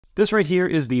This right here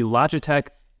is the Logitech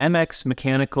MX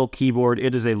Mechanical Keyboard.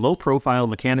 It is a low-profile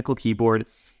mechanical keyboard,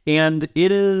 and it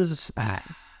is...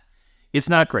 it's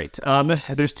not great.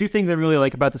 There's 2 things I really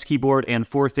like about this keyboard and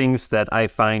 4 things that I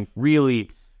find really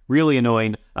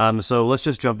annoying. So let's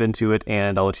just jump into it,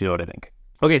 and I'll let you know what I think.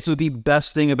 Okay, so the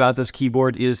best thing about this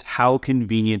keyboard is how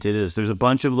convenient it is. There's a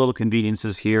bunch of little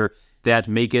conveniences here that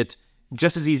make it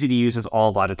just as easy to use as all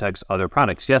of Logitech's other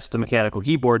products. Yes, it's a mechanical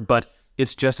keyboard, but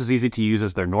it's just as easy to use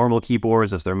as their normal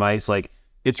keyboards, as their mice. Like,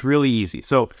 it's really easy.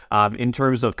 So in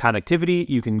terms of connectivity,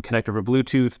 you can connect over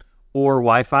Bluetooth or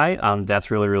Wi-Fi.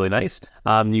 That's really nice.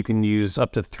 You can use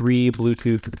up to 3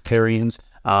 Bluetooth pairings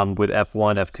with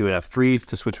F1, F2, and F3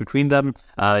 to switch between them.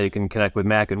 You can connect with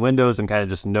Mac and Windows and kind of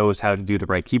just knows how to do the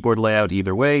right keyboard layout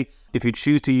either way. If you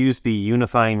choose to use the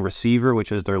unifying receiver,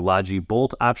 which is their Logi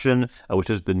Bolt option, which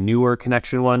is the newer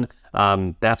connection one,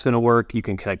 that's going to work. You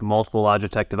can connect multiple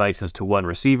Logitech devices to one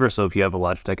receiver. So if you have a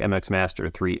Logitech MX Master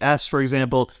 3S, for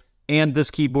example, and this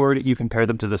keyboard, you can pair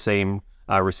them to the same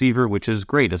receiver, which is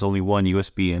great. There's only one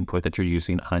USB input that you're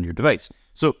using on your device.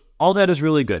 So all that is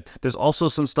really good. There's also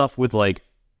some stuff with like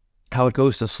how it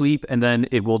goes to sleep, and then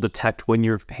it will detect when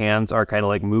your hands are kind of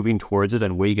like moving towards it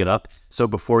and wake it up. So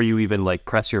before you even like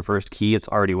press your first key, it's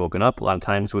already woken up. A lot of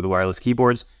times with the wireless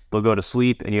keyboards, they'll go to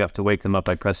sleep and you have to wake them up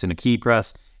by pressing a key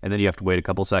press, and then you have to wait a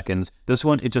couple seconds. This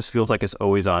one, it just feels like it's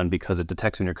always on because it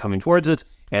detects when you're coming towards it,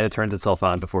 and it turns itself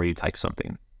on before you type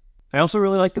something. I also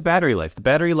really like the battery life. The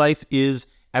battery life is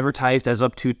advertised as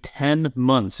up to 10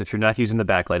 months if you're not using the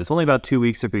backlight. It's only about 2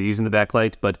 weeks if you're using the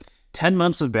backlight, but 10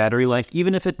 months of battery life,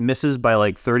 even if it misses by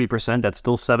like 30%, that's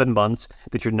still 7 months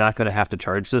that you're not going to have to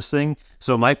charge this thing.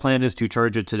 So my plan is to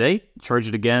charge it today, charge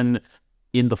it again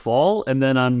in the fall, and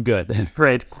then I'm good,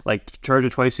 right? Like charge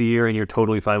it twice a year and you're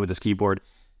totally fine with this keyboard.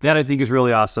 That I think is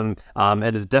really awesome,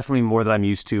 and is definitely more than I'm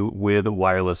used to with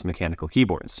wireless mechanical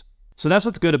keyboards. So that's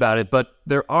what's good about it, but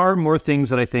there are more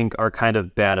things that I think are kind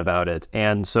of bad about it,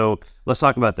 and so let's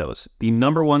talk about those. The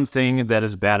number one thing that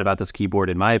is bad about this keyboard,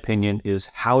 in my opinion, is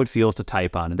how it feels to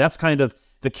type on. And that's kind of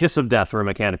the kiss of death for a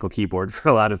mechanical keyboard for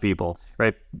a lot of people,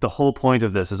 right? The whole point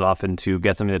of this is often to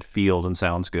get something that feels and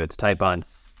sounds good to type on.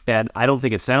 And I don't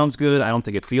think it sounds good. I don't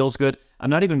think it feels good. I'm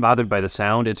not even bothered by the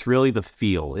sound. It's really the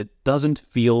feel. It doesn't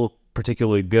feel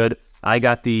particularly good. I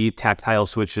got the tactile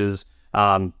switches,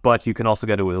 but you can also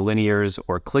get it with linears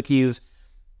or clickies.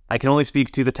 I can only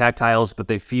speak to the tactiles, but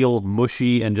they feel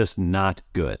mushy and just not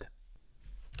good.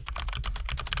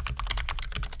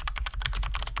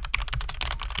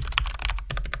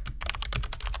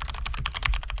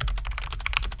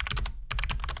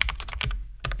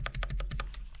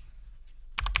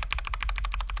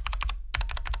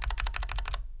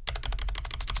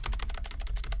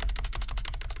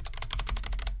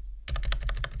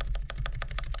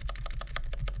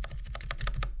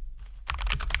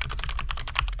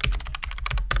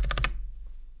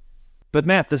 But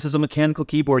Matt, this is a mechanical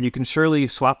keyboard. You can surely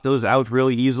swap those out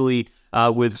really easily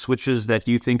with switches that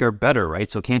you think are better, right?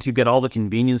 So can't you get all the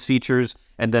convenience features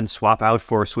and then swap out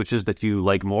for switches that you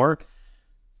like more?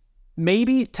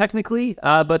 Maybe, technically,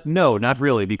 but no, not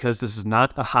really, because this is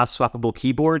not a hot swappable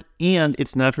keyboard, and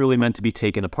it's not really meant to be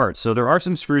taken apart. So there are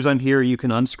some screws on here. You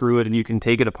can unscrew it, and you can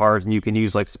take it apart, and you can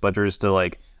use like spudgers to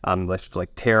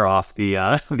like tear off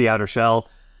the the outer shell.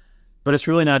 But it's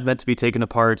really not meant to be taken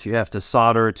apart. You have to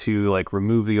solder to like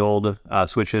remove the old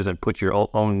switches and put your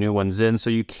own new ones in.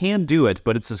 So you can do it,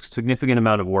 but it's a significant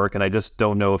amount of work, and I just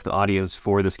don't know if the audience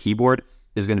for this keyboard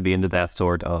is going to be into that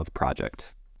sort of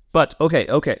project. But okay,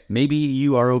 maybe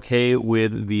you are okay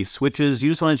with the switches. You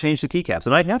just want to change the keycaps,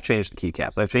 and I have changed the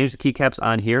keycaps. I've changed the keycaps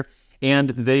on here, and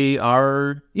they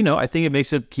are, you know, I think it makes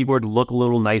the keyboard look a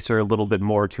little nicer, a little bit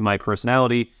more to my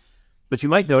personality. But you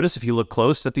might notice, if you look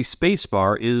close, that the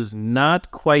spacebar is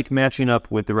not quite matching up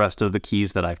with the rest of the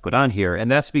keys that I've put on here. And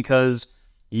that's because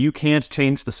you can't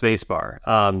change the spacebar.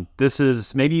 This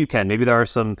is, maybe you can. Maybe there are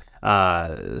some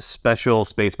special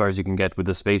spacebars you can get with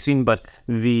the spacing, but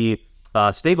the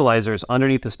stabilizers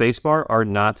underneath the spacebar are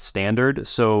not standard.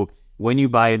 So when you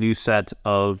buy a new set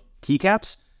of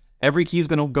keycaps, every key is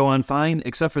going to go on fine,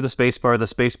 except for the spacebar. The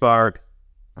spacebar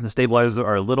and the stabilizers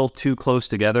are a little too close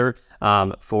together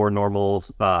for normal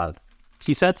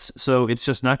key sets, so it's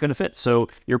just not going to fit. So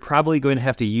you're probably going to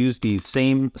have to use the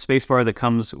same spacebar that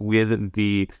comes with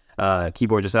the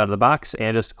keyboard just out of the box,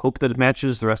 and just hope that it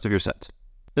matches the rest of your set.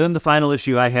 Then the final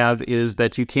issue I have is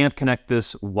that you can't connect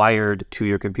this wired to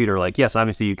your computer. Like, yes,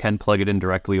 obviously you can plug it in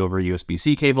directly over a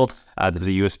USB-C cable. There's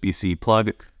a USB-C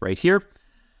plug right here.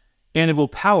 and it will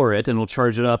power it and will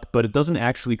charge it up, but it doesn't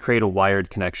actually create a wired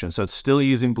connection. So it's still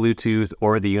using Bluetooth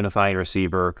or the unifying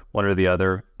receiver, one or the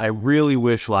other. I really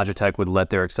wish Logitech would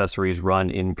let their accessories run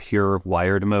in pure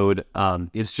wired mode.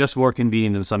 It's just more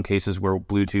convenient in some cases where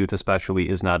Bluetooth especially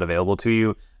is not available to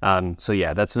you. So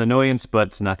yeah, that's an annoyance, but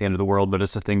it's not the end of the world, but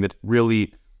it's a thing that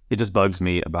really, it just bugs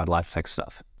me about Logitech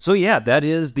stuff. So yeah, that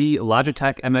is the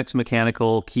Logitech MX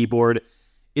Mechanical keyboard.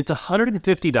 It's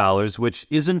 $150, which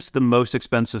isn't the most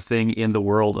expensive thing in the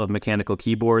world of mechanical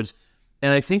keyboards.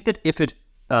 And I think that if it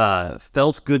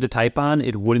felt good to type on,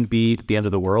 it wouldn't be the end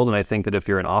of the world. And I think that if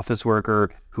you're an office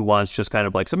worker who wants just kind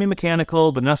of like something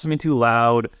mechanical, but not something too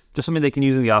loud, just something they can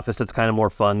use in the office that's kind of more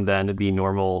fun than the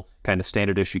normal kind of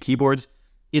standard issue keyboards,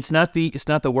 it's not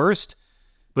the worst.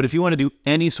 But if you want to do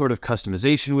any sort of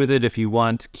customization with it, if you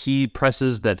want key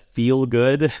presses that feel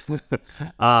good,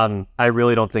 I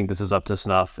really don't think this is up to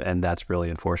snuff, and that's really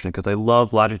unfortunate because I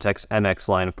love Logitech's MX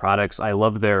line of products. I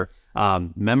love their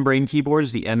membrane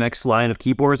keyboards. The MX line of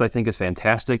keyboards I think is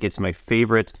fantastic. It's my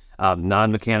favorite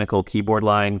non-mechanical keyboard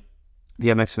line. The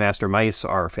MX Master mice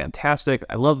are fantastic.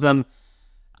 I love them.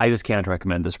 I just can't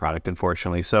recommend this product,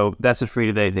 unfortunately. So that's it for me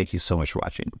today. Thank you so much for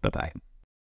watching. Bye-bye.